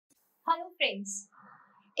Hello friends,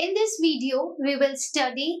 in this video we will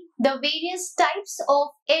study the various types of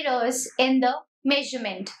errors in the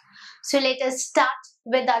measurement. So let us start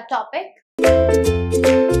with our topic.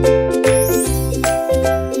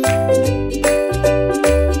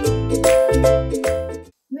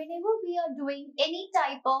 Whenever we are doing any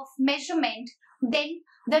type of measurement, then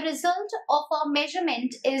the result of our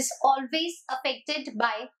measurement is always affected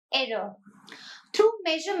by error. Through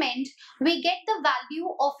measurement, we get the value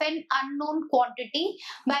of an unknown quantity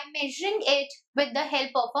by measuring it with the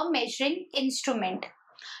help of a measuring instrument.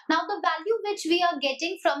 Now, the value which we are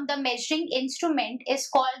getting from the measuring instrument is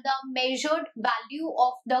called the measured value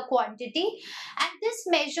of the quantity, and this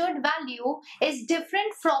measured value is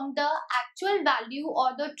different from the actual value or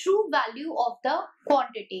the true value of the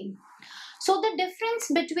quantity. So the difference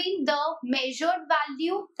between the measured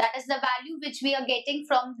value, that is the value which we are getting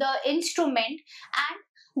from the instrument,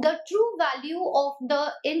 and the true value of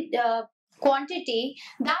the quantity,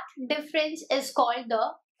 that difference is called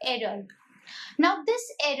the error. Now this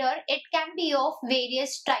error, it can be of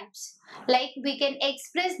various types. Like we can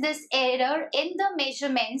express this error in the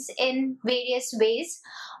measurements in various ways.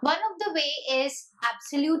 One of the way is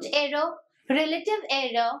absolute error, relative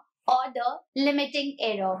error, or the limiting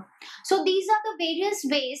error. So these are the various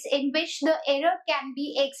ways in which the error can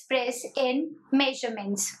be expressed in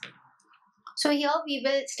measurements. So here we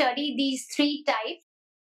will study these three types.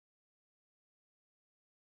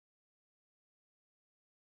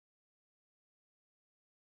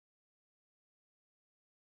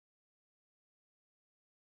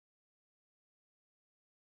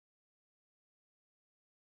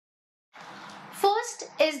 First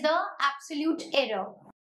is the absolute error.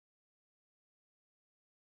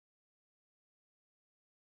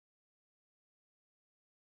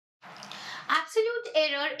 Absolute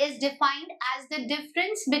error is defined as the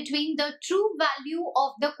difference between the true value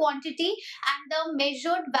of the quantity and the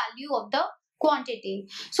measured value of the quantity.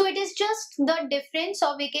 So it is just the difference,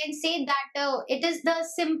 or we can say that it is the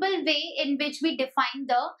simple way in which we define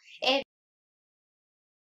the error.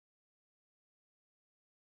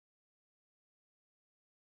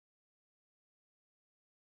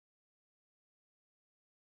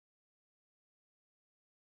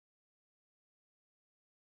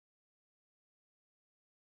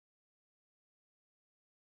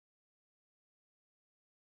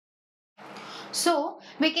 So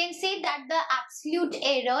we can say that the absolute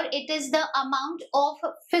error, it is the amount of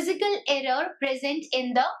physical error present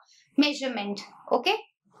in the measurement. Okay.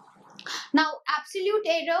 Now, absolute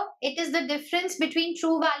error, it is the difference between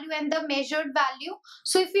true value and the measured value.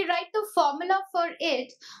 So if we write the formula for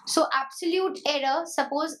it, so absolute error,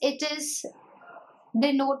 suppose it is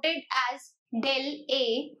denoted as del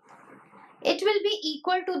A, it will be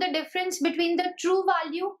equal to the difference between the true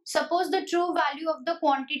value. Suppose the true value of the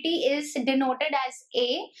quantity is denoted as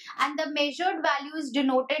A and the measured value is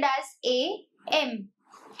denoted as AM.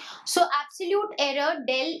 So absolute error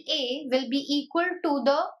del A will be equal to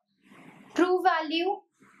the true value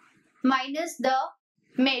minus the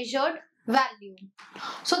measured value.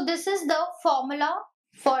 So this is the formula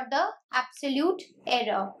for the absolute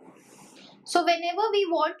error. So whenever we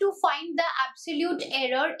want to find the absolute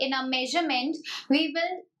error in a measurement, we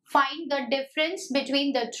will find the difference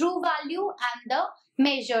between the true value and the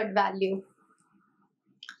measured value.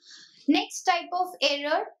 Next type of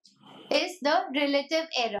error is the relative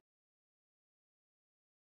error.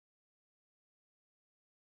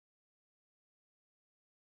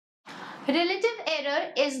 Relative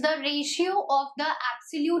error is the ratio of the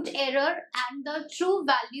absolute error and the true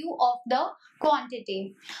value of the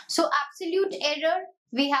quantity. So absolute error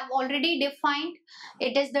we have already defined.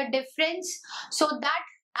 It is the difference. So that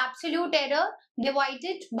absolute error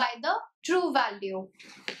divided by the true value.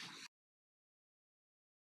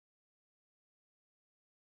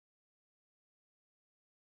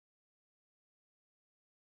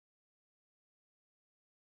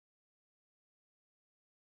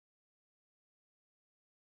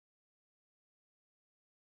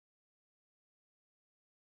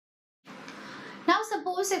 Now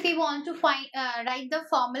suppose if we want to find write the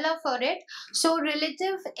formula for it. So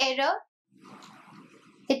relative error,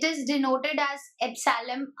 it is denoted as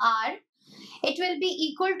epsilon r. It will be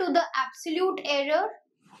equal to the absolute error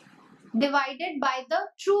divided by the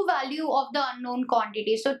true value of the unknown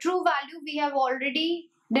quantity. So true value we have already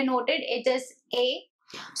denoted, it is A.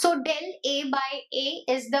 So del A by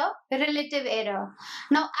A is the relative error.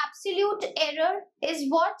 Now absolute error is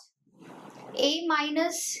what? A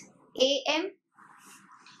minus AM,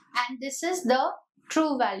 and this is the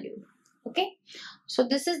true value. Okay. So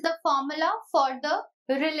this is the formula for the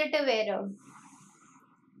relative error.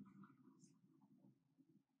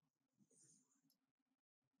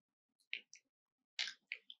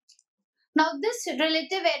 Now this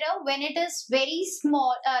relative error, when it is very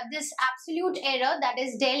small, this absolute error, that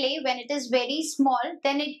is del A, when it is very small,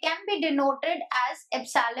 then it can be denoted as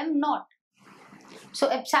epsilon naught. So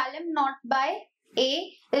epsilon naught by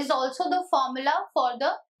A is also the formula for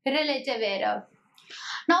the relative error.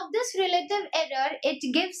 Now this relative error,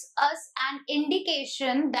 it gives us an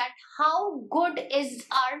indication that how good is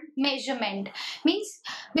our measurement. Means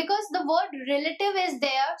because the word relative is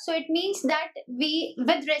there, so it means that we,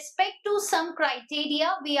 with respect to some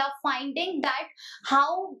criteria, we are finding that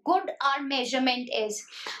how good our measurement is.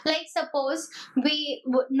 Like suppose we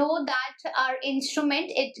know that our instrument,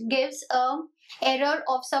 it gives a error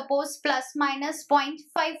of suppose plus minus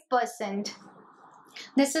 0.5%.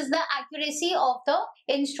 This is the accuracy of the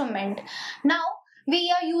instrument. Now we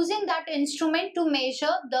are using that instrument to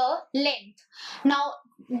measure the length. Now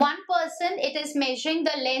one person, it is measuring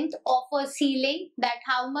the length of a ceiling, that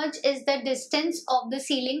how much is the distance of the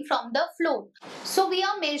ceiling from the floor. So we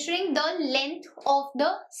are measuring the length of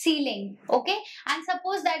the ceiling, okay, and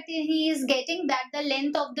suppose that he is getting that the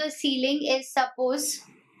length of the ceiling is suppose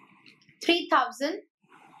 3000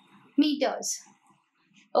 meters,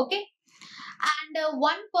 okay. And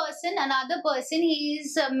another person, he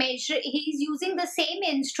is using the same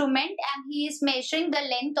instrument and he is measuring the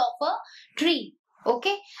length of a tree,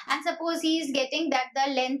 okay, and suppose he is getting that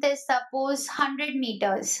the length is suppose 100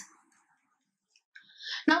 meters.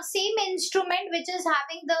 Now same instrument which is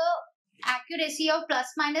having the accuracy of plus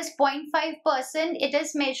minus 0.5%, it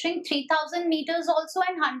is measuring 3000 meters also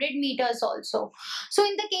and 100 meters also. So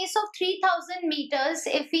in the case of 3000 meters,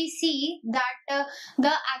 if we see that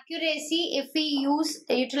the accuracy, if we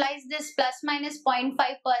utilize this plus minus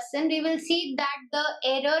 0.5%, we will see that the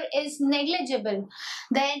error is negligible.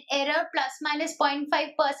 Then error plus minus 0.5%,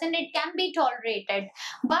 it can be tolerated.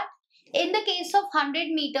 But in the case of 100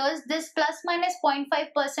 meters, this plus minus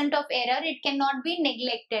 0.5% of error, it cannot be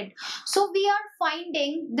neglected. So we are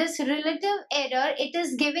finding this relative error, it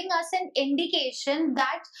is giving us an indication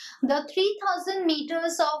that the 3000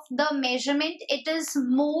 meters of the measurement, it is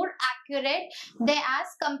more accurate than as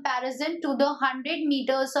comparison to the 100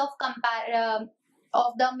 meters of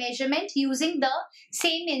the measurement using the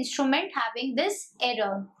same instrument having this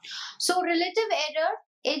error. So relative error,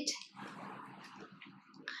 it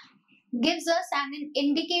gives us an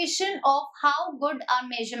indication of how good our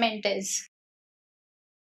measurement is.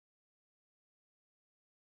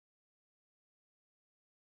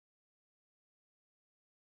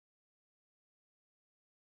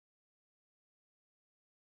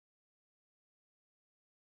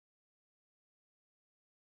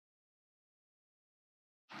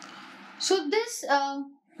 So this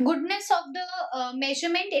goodness of the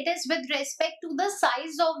measurement, it is with respect to the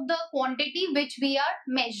size of the quantity which we are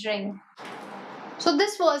measuring. So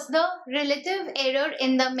this was the relative error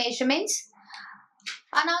in the measurements.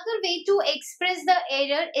 Another way to express the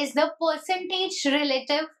error is the percentage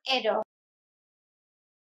relative error.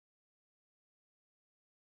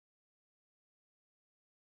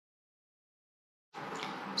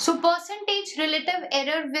 So percentage relative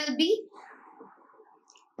error will be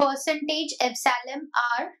percentage epsilon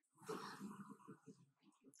r,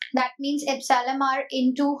 that means epsilon r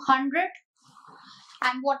into 100.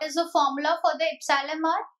 And what is the formula for the epsilon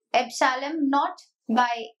r? Epsilon naught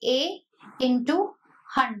by A into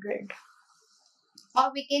 100.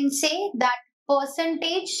 Or we can say that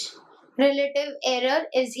percentage relative error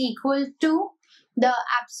is equal to the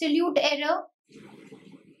absolute error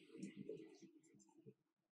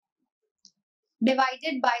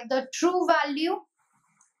divided by the true value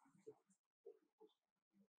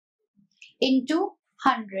into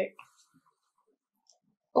 100.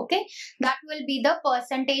 Okay, that will be the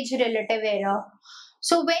percentage relative error.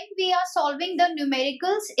 So when we are solving the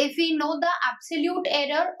numericals, if we know the absolute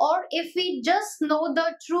error or if we just know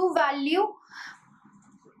the true value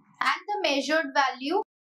and the measured value,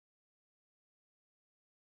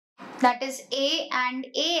 that is A and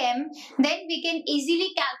AM, then we can easily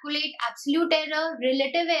calculate absolute error,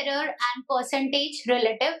 relative error and percentage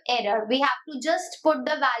relative error. We have to just put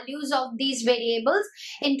the values of these variables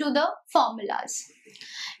into the formulas.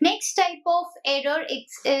 Next type of error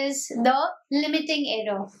is the limiting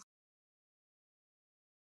error.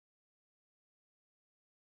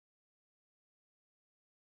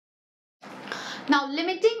 Now,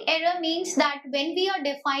 limiting error means that when we are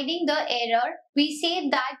defining the error, we say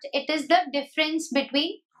that it is the difference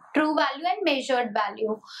between true value and measured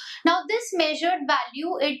value. Now, this measured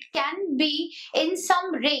value, it can be in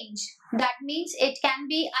some range. That means it can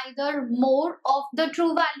be either more of the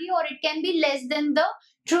true value or it can be less than the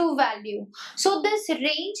true value. So this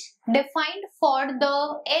range defined for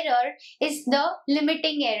the error is the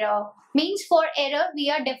limiting error. Means for error we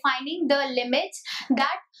are defining the limits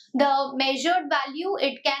that the measured value,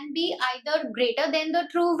 it can be either greater than the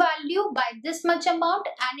true value by this much amount,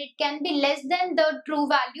 and it can be less than the true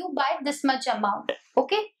value by this much amount.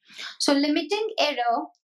 Okay. So limiting error.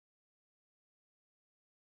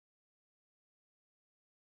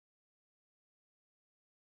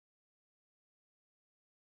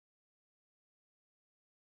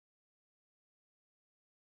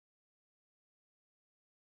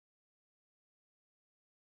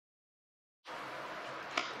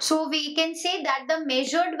 So we can say that the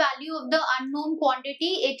measured value of the unknown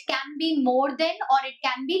quantity, it can be more than or it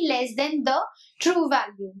can be less than the true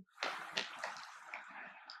value.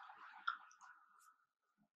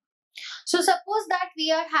 So suppose that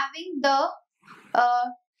we are having the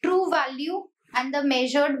true value and the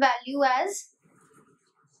measured value as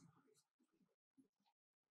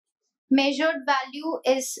measured value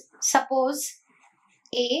is suppose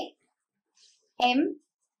A, M,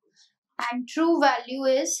 and true value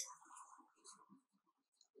is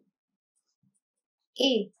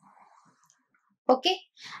A. Okay,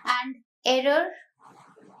 and error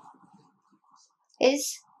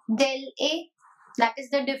is del A. That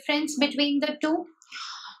is the difference between the two.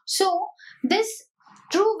 So this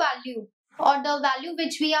true value or the value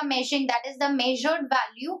which we are measuring, that is the measured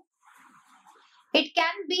value, it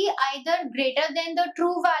can be either greater than the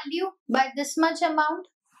true value by this much amount,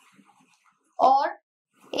 or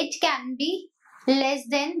it can be less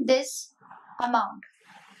than this amount.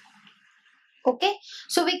 Okay,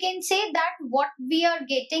 so we can say that what we are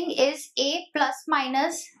getting is A plus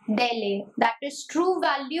minus del A, that is true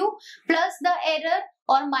value plus the error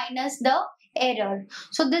or minus the error.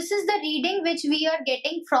 So this is the reading which we are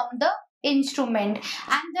getting from the instrument,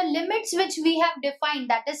 and the limits which we have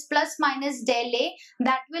defined, that is plus minus del A,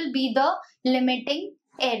 that will be the limiting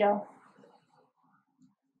error.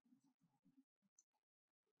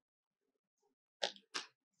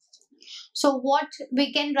 So what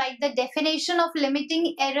we can write, the definition of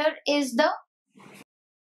limiting error is the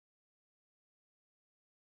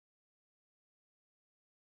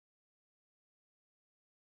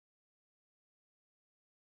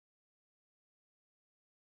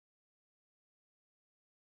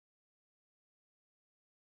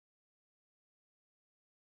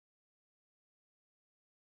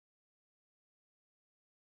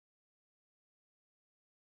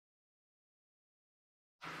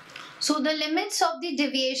So the limits of the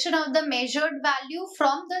deviation of the measured value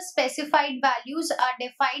from the specified values are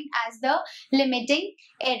defined as the limiting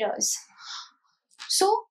errors.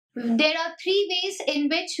 So there are three ways in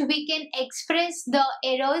which we can express the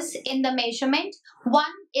errors in the measurement.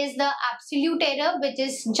 One is the absolute error, which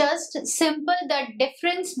is just simple the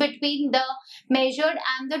difference between the measured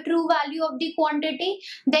and the true value of the quantity.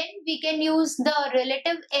 Then we can use the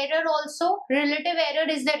relative error also. Relative error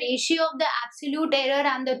is the ratio of the absolute error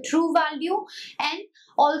and the true value, and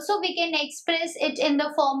also we can express it in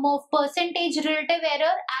the form of percentage relative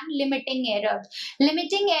error and limiting error.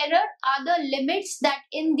 Limiting error are the limits that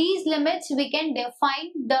in these limits we can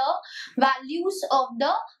define the values of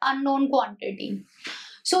the unknown quantity.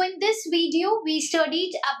 So in this video, we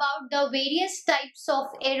studied about the various types of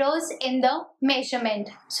errors in the measurement.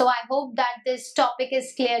 So I hope that this topic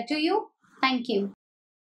is clear to you. Thank you.